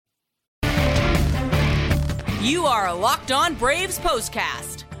You are Locked On Braves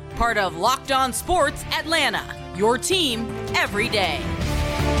Postcast, part of Locked On Sports Atlanta, your team every day.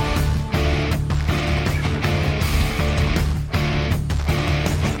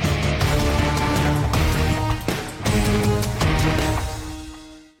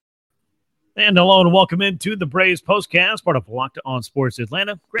 And hello and welcome into the Braves Postcast, part of Locked On Sports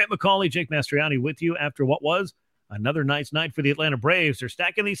Atlanta. Grant McCauley, Jake Mastriani with you after what was another nice night for the Atlanta Braves. They're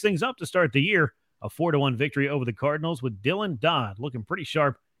stacking these things up to start the year. A 4-1 victory over the Cardinals with Dylan Dodd looking pretty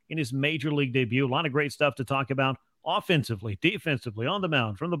sharp in his major league debut. A lot of great stuff to talk about offensively, defensively, on the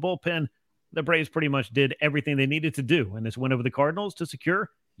mound, from the bullpen. The Braves pretty much did everything they needed to do in this win over the Cardinals to secure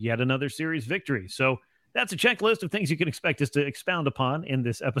yet another series victory. So that's a checklist of things you can expect us to expound upon in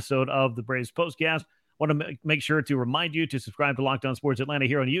this episode of the Braves Postcast. Want to make sure to remind you to subscribe to Locked On Sports Atlanta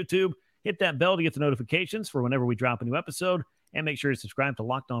here on YouTube. Hit that bell to get the notifications for whenever we drop a new episode. And make sure to subscribe to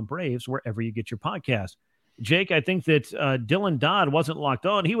Locked On Braves wherever you get your podcast. Jake, I think that Dylan Dodd wasn't locked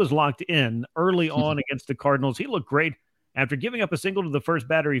on. He was locked in early on against the Cardinals. He looked great. After giving up a single to the first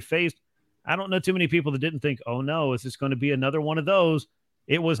batter he faced, I don't know too many people that didn't think, oh no, is this going to be another one of those?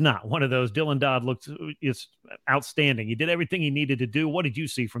 It was not one of those. Dylan Dodd looked outstanding. He did everything he needed to do. What did you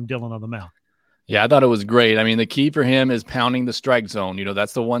see from Dylan on the mound? Yeah, I thought it was great. I mean, the key for him is pounding the strike zone. You know,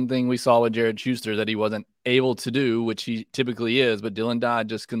 that's the one thing we saw with Jared Schuster that he wasn't able to do, which he typically is. But Dylan Dodd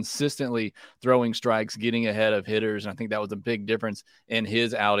just consistently throwing strikes, getting ahead of hitters. And I think that was a big difference in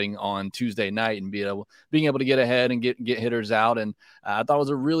his outing on Tuesday night and being able to get ahead and get hitters out. And I thought it was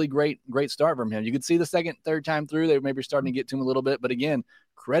a really great start from him. You could see the second, third time through, they were maybe starting to get to him a little bit. But again,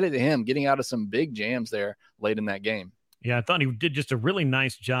 credit to him getting out of some big jams there late in that game. Yeah, I thought he did just a really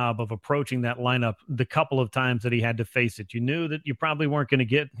nice job of approaching that lineup the couple of times that he had to face it. You knew that you probably weren't going to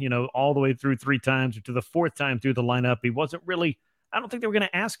get, all the way through three times or to the fourth time through the lineup. He wasn't really, I don't think they were going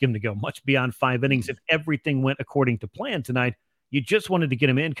to ask him to go much beyond 5 innings if everything went according to plan tonight. You just wanted to get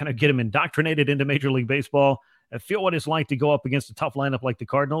him in, kind of get him indoctrinated into Major League Baseball, and feel what it's like to go up against a tough lineup like the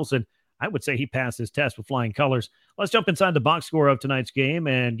Cardinals. And I would say he passed his test with flying colors. Let's jump inside the box score of tonight's game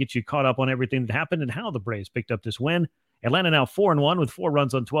and get you caught up on everything that happened and how the Braves picked up this win. Atlanta now 4-1 with 4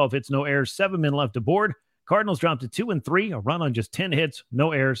 runs on 12 hits, no errors, 7 men left aboard. Cardinals dropped to 2-3, a run on just 10 hits,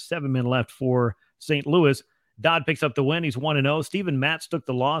 no errors, 7 men left for St. Louis. Dodd picks up the win. He's 1-0. Steven Matz took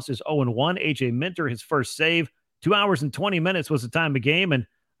the loss, is 0-1. A.J. Minter, his first save. 2 hours and 20 minutes was the time of game, and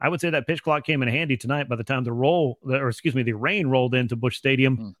I would say that pitch clock came in handy tonight by the time the rain rolled into Busch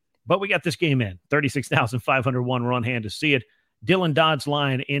Stadium. But we got this game in. 36,501 were on hand to see it. Dylan Dodd's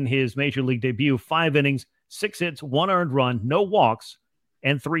line in his Major League debut, 5 innings, 6 hits, 1 earned run, no walks,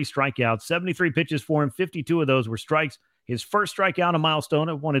 and 3 strikeouts. 73 pitches for him, 52 of those were strikes. His first strikeout, a milestone,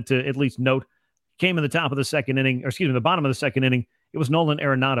 I wanted to at least note, came in the bottom of the second inning. It was Nolan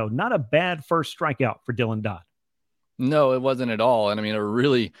Arenado. Not a bad first strikeout for Dylan Dodd. No, it wasn't at all. And I mean, a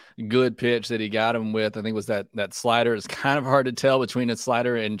really good pitch that he got him with, I think was that slider. It's kind of hard to tell between a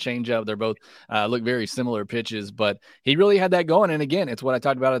slider and changeup. They're both look very similar pitches, but he really had that going. And again, it's what I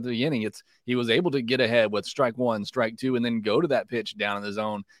talked about at the beginning. He was able to get ahead with strike 1, strike 2, and then go to that pitch down in the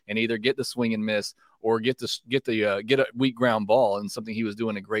zone and either get the swing and miss or get a weak ground ball, and something he was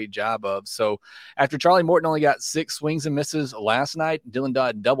doing a great job of. So after Charlie Morton only got 6 swings and misses last night, Dylan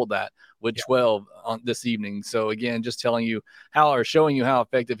Dodd doubled that with 12 on this evening. So again, just showing you how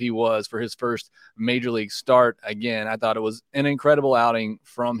effective he was for his first Major League start. Again, I thought it was an incredible outing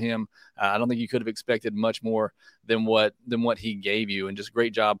from him. I don't think you could have expected much more than what he gave you, and just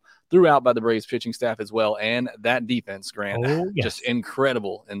great job throughout by the Braves pitching staff as well. And that defense, Grant, just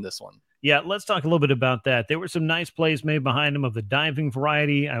incredible in this one. Yeah, let's talk a little bit about that. There were some nice plays made behind him of the diving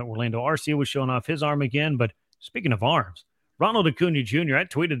variety. Orlando Arcia was showing off his arm again. But speaking of arms, Ronald Acuna Jr., I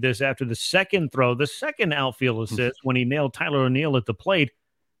tweeted this after the second throw, the second outfield assist when he nailed Tyler O'Neill at the plate.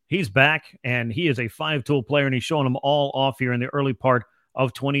 He's back, and he is a 5-tool player, and he's showing them all off here in the early part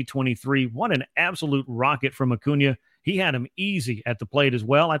of 2023. What an absolute rocket from Acuna. He had him easy at the plate as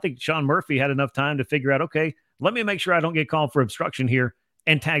well. I think Sean Murphy had enough time to figure out, okay, let me make sure I don't get called for obstruction here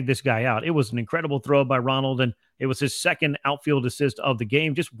and tag this guy out. It was an incredible throw by Ronald, and it was his second outfield assist of the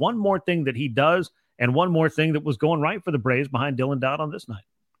game. Just one more thing that he does, and one more thing that was going right for the Braves behind Dylan Dodd on this night.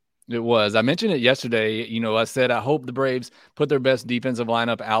 It was. I mentioned it yesterday. I said I hope the Braves put their best defensive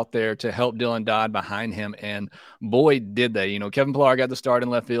lineup out there to help Dylan Dodd behind him, and boy, did they. Kevin Pillar got the start in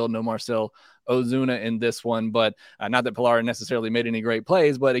left field. No Marcell Ozuna in this one, but not that Pilar necessarily made any great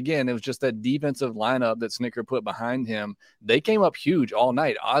plays, but again, it was just that defensive lineup that Snicker put behind him. They came up huge all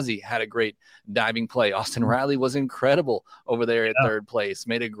night. Ozzie had a great diving play. Austin Riley was incredible over there at third place,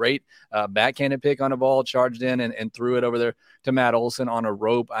 made a great backhanded pick on a ball, charged in and threw it over there to Matt Olson on a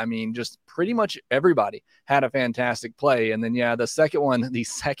rope. I mean, just pretty much everybody had a fantastic play. And then, the second one, the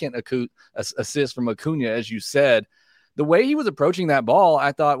second assist from Acuna, as you said, the way he was approaching that ball,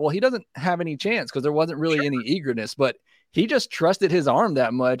 I thought, well, he doesn't have any chance because there wasn't really any eagerness, but he just trusted his arm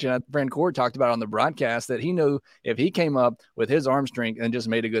that much. And friend Cord talked about on the broadcast that he knew if he came up with his arm strength and just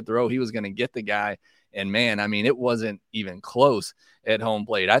made a good throw, he was going to get the guy. And man, I mean, it wasn't even close at home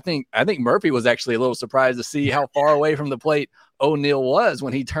plate. I think Murphy was actually a little surprised to see how far away from the plate O'Neill was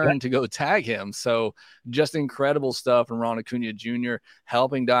when he turned to go tag him. So just incredible stuff from Ron Acuna Jr.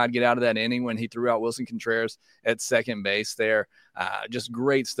 helping Dodd get out of that inning when he threw out Wilson Contreras at second base there. Just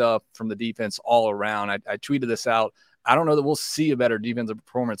great stuff from the defense all around. I tweeted this out. I don't know that we'll see a better defensive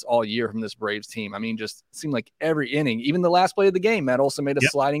performance all year from this Braves team. I mean, just seemed like every inning, even the last play of the game, Matt Olson made a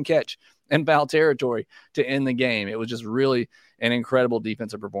sliding catch in foul territory to end the game. It was just really an incredible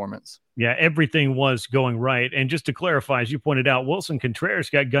defensive performance. Yeah, everything was going right. And just to clarify, as you pointed out, Wilson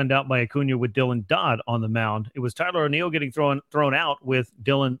Contreras got gunned out by Acuna with Dylan Dodd on the mound. It was Tyler O'Neill getting thrown out with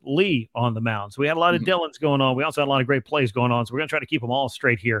Dylan Lee on the mound. So we had a lot of Dylans going on. We also had a lot of great plays going on. So we're going to try to keep them all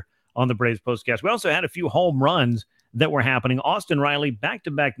straight here on the Braves Postcast. We also had a few home runs that were happening. Austin Riley,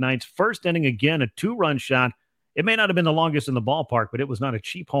 back-to-back nights, first inning again, a 2-run shot. It may not have been the longest in the ballpark, but it was not a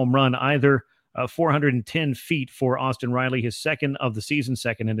cheap home run either. 410 feet for Austin Riley, his second of the season,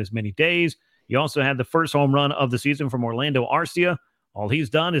 second in as many days. He also had the first home run of the season from Orlando Arcia. All he's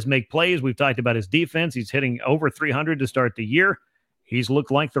done is make plays. We've talked about his defense. He's hitting over 300 to start the year. He's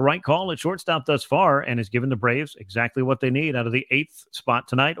looked like the right call at shortstop thus far and has given the Braves exactly what they need out of the 8th spot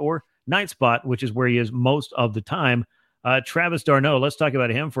tonight, or 9th spot, which is where he is most of the time. Travis d'Arnaud, let's talk about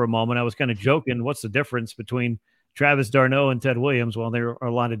him for a moment. I was kind of joking, what's the difference between Travis d'Arnaud and Ted Williams? Well, there are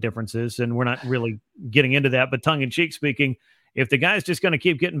a lot of differences, and we're not really getting into that, but tongue-in-cheek speaking, if the guy's just going to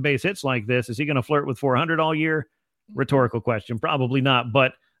keep getting base hits like this, is he going to flirt with 400 all year? Rhetorical question. Probably not,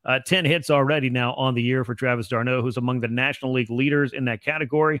 but 10 hits already now on the year for Travis d'Arnaud, who's among the National League leaders in that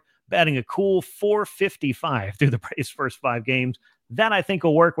category, batting a cool .455 through the Braves' first 5 games. That, I think,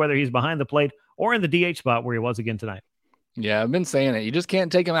 will work whether he's behind the plate or in the DH spot where he was again tonight. Yeah, I've been saying it. You just can't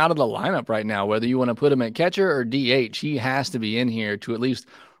take him out of the lineup right now, whether you want to put him at catcher or DH. He has to be in here to at least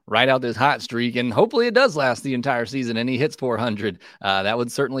ride out this hot streak, and hopefully it does last the entire season and he hits 400. That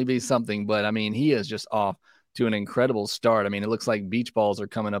would certainly be something, but, I mean, he is just off to an incredible start. I mean, it looks like beach balls are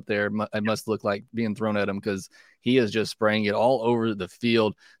coming up there. It must look like being thrown at him because he is just spraying it all over the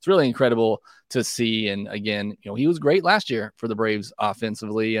field. It's really incredible to see. And again, he was great last year for the Braves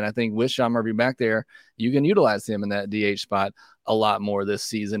offensively. And I think with Sean Murphy back there, you can utilize him in that DH spot a lot more this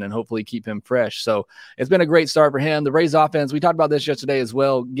season and hopefully keep him fresh. So it's been a great start for him. The Braves offense, we talked about this yesterday as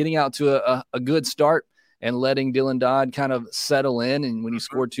well, getting out to a good start and letting Dylan Dodd kind of settle in. And when you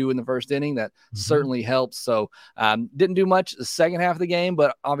score 2 in the first inning, that certainly helps. So didn't do much the second half of the game,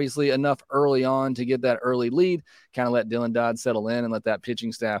 but obviously enough early on to get that early lead, kind of let Dylan Dodd settle in and let that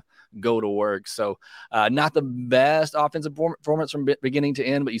pitching staff go to work. So not the best offensive performance from beginning to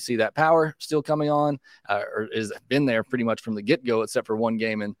end, but you see that power still coming on, or has been there pretty much from the get-go, except for one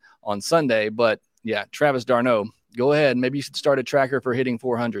game on Sunday. But yeah, Travis d'Arnaud, go ahead. Maybe you should start a tracker for hitting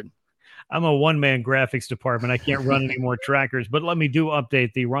 400. I'm a one-man graphics department. I can't run any more trackers, but let me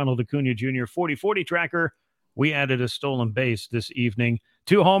update the Ronald Acuna Jr. 40-40 tracker. We added a stolen base this evening.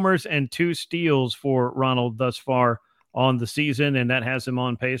 2 homers and 2 steals for Ronald thus far on the season, and that has him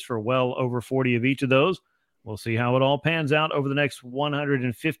on pace for well over 40 of each of those. We'll see how it all pans out over the next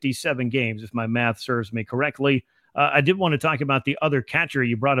 157 games, if my math serves me correctly. I did want to talk about the other catcher.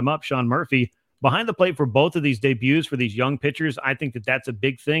 You brought him up, Sean Murphy. Behind the plate for both of these debuts for these young pitchers, I think that's a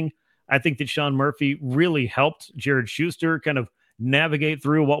big thing. I think that Sean Murphy really helped Jared Schuster kind of navigate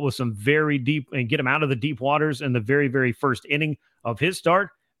through what was some very deep and get him out of the deep waters in the very, very first inning of his start.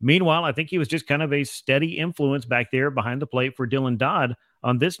 Meanwhile, I think he was just kind of a steady influence back there behind the plate for Dylan Dodd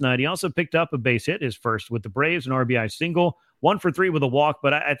on this night. He also picked up a base hit, his first with the Braves, an RBI single, 1 for 3 with a walk.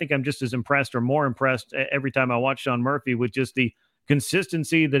 But I think I'm just as impressed or more impressed every time I watch Sean Murphy with just the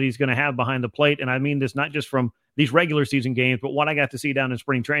consistency that he's going to have behind the plate. And I mean this not just from these regular season games, but what I got to see down in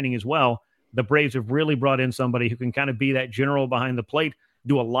spring training as well. The Braves have really brought in somebody who can kind of be that general behind the plate,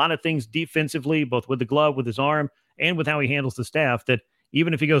 do a lot of things defensively, both with the glove, with his arm, and with how he handles the staff, that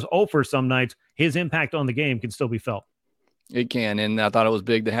even if he goes 0 for some nights, his impact on the game can still be felt. It can, and I thought it was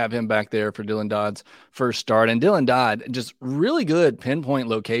big to have him back there for Dylan Dodd's first start. And Dylan Dodd, just really good pinpoint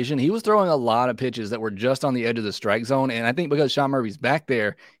location. He was throwing a lot of pitches that were just on the edge of the strike zone, and I think because Sean Murphy's back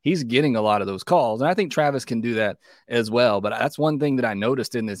there, he's getting a lot of those calls. And I think Travis can do that as well. But that's one thing that I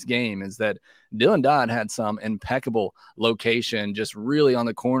noticed in this game is that Dylan Dodd had some impeccable location, just really on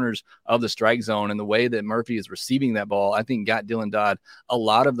the corners of the strike zone. And the way that Murphy is receiving that ball, I think got Dylan Dodd a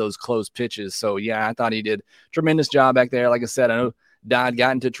lot of those close pitches. So, yeah, I thought he did a tremendous job back there. Like I said, I know Dodd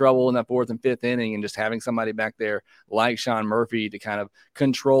got into trouble in that 4th and 5th inning, and just having somebody back there like Sean Murphy to kind of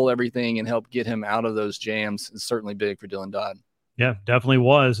control everything and help get him out of those jams is certainly big for Dylan Dodd. Yeah, definitely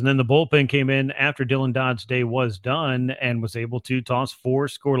was. And then the bullpen came in after Dylan Dodd's day was done and was able to toss 4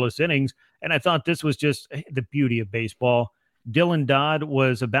 scoreless innings. And I thought this was just the beauty of baseball. Dylan Dodd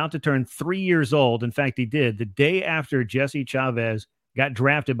was about to turn 3 years old. In fact, he did the day after Jesse Chavez got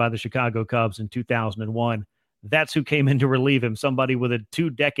drafted by the Chicago Cubs in 2001. That's who came in to relieve him. Somebody with a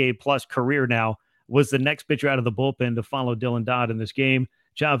 2-decade-plus career now was the next pitcher out of the bullpen to follow Dylan Dodd in this game.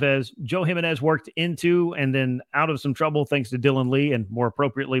 Chavez, Joe Jimenez worked into and then out of some trouble thanks to Dylan Lee and more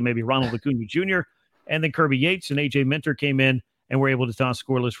appropriately maybe Ronald Acuna Jr. And then Kirby Yates and A.J. Minter came in and were able to toss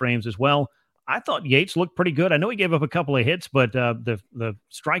scoreless frames as well. I thought Yates looked pretty good. I know he gave up a couple of hits, but the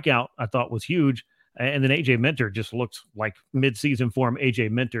strikeout I thought was huge. And then A.J. Minter just looked like mid-season form A.J.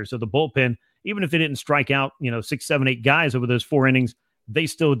 Minter. So the bullpen, even if they didn't strike out, 6, 7, 8 guys over those 4 innings, they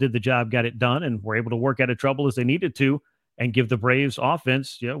still did the job, got it done, and were able to work out of trouble as they needed to and give the Braves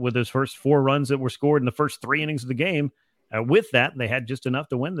offense, with those first 4 runs that were scored in the first 3 innings of the game. With that, they had just enough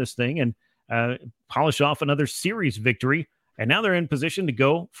to win this thing and polish off another series victory. And now they're in position to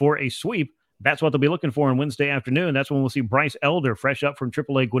go for a sweep. That's what they'll be looking for on Wednesday afternoon. That's when we'll see Bryce Elder fresh up from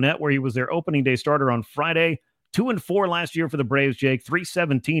AAA Gwinnett, where he was their opening day starter on Friday. 2-4 last year for the Braves, Jake.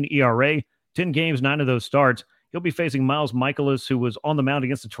 3.17 ERA, 10 games, 9 of those starts. He'll be facing Miles Michaelis, who was on the mound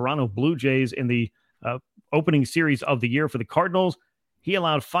against the Toronto Blue Jays in the opening series of the year for the Cardinals. He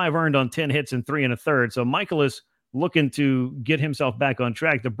allowed 5 earned on 10 hits and 3 1/3. So Michaelis looking to get himself back on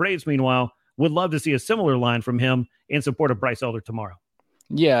track. The Braves, meanwhile, would love to see a similar line from him in support of Bryce Elder tomorrow.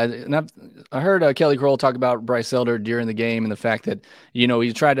 Yeah, and I heard Kelly Kroll talk about Bryce Elder during the game and the fact that,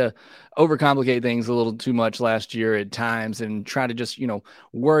 he tried to overcomplicate things a little too much last year at times and try to just,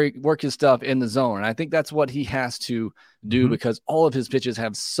 work his stuff in the zone. And I think that's what he has to do because all of his pitches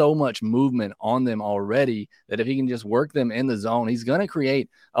have so much movement on them already that if he can just work them in the zone, he's going to create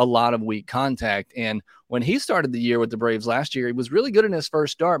a lot of weak contact. And when he started the year with the Braves last year, he was really good in his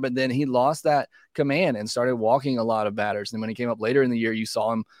first start, but then he lost that command and started walking a lot of batters. And when he came up later in the year, you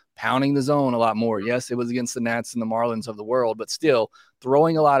saw him pounding the zone a lot more. Yes, it was against the Nats and the Marlins of the world, but still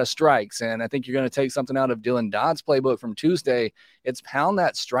throwing a lot of strikes. And I think you're going to take something out of Dylan Dodd's playbook from Tuesday. It's pound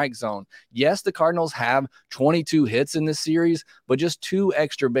that strike zone. Yes, the Cardinals have 22 hits in this series, but just 2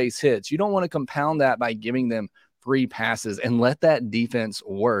 extra base hits. You don't want to compound that by giving them free passes and let that defense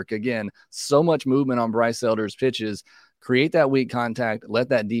work. Again, so much movement on Bryce Elder's pitches. Create that weak contact, let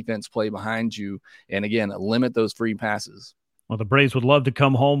that defense play behind you, and again, limit those free passes. Well, the Braves would love to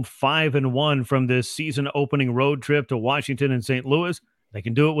come home 5-1 from this season opening road trip to Washington and St. Louis. They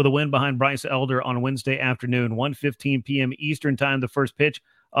can do it with a win behind Bryce Elder on Wednesday afternoon, 1:15 p.m. Eastern time, the first pitch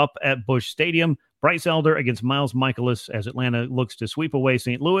up at Busch Stadium. Bryce Elder against Miles Michaelis as Atlanta looks to sweep away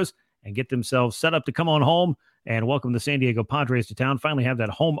St. Louis and get themselves set up to come on home and welcome the San Diego Padres to town. Finally have that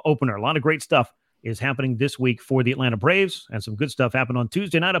home opener. A lot of great stuff is happening this week for the Atlanta Braves, and some good stuff happened on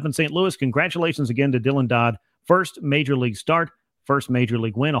Tuesday night up in St. Louis. Congratulations again to Dylan Dodd. First major league start, first major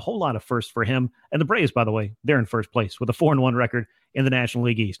league win, a whole lot of firsts for him. And the Braves, by the way, they're in first place with a 4-1 record in the National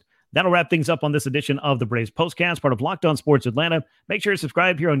League East. That'll wrap things up on this edition of the Braves Postcast, part of Locked On Sports Atlanta. Make sure to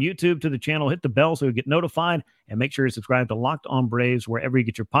subscribe here on YouTube to the channel. Hit the bell so you get notified. And make sure to subscribe to Locked On Braves wherever you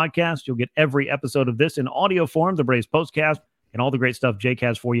get your podcast. You'll get every episode of this in audio form, the Braves Postcast, and all the great stuff Jake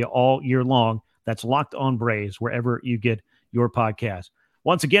has for you all year long. That's Locked On Braves wherever you get your podcast.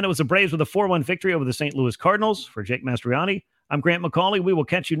 Once again, it was the Braves with a 4-1 victory over the St. Louis Cardinals. For Jake Mastriani, I'm Grant McCauley. We will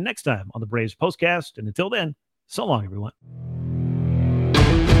catch you next time on the Braves Postcast. And until then, so long, everyone.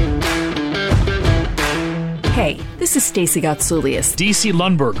 Hey, this is Stacey Gotsoulias, DC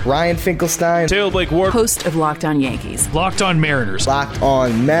Lundberg, Ryan Finkelstein, Taylor Blake Ward, host of Locked On Yankees, Locked On Mariners, Locked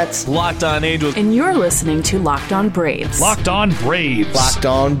On Mets, Locked On Angels, and you're listening to Locked On Braves. Locked On Braves. Locked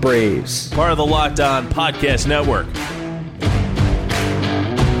On Braves. Part of the Locked On Podcast Network.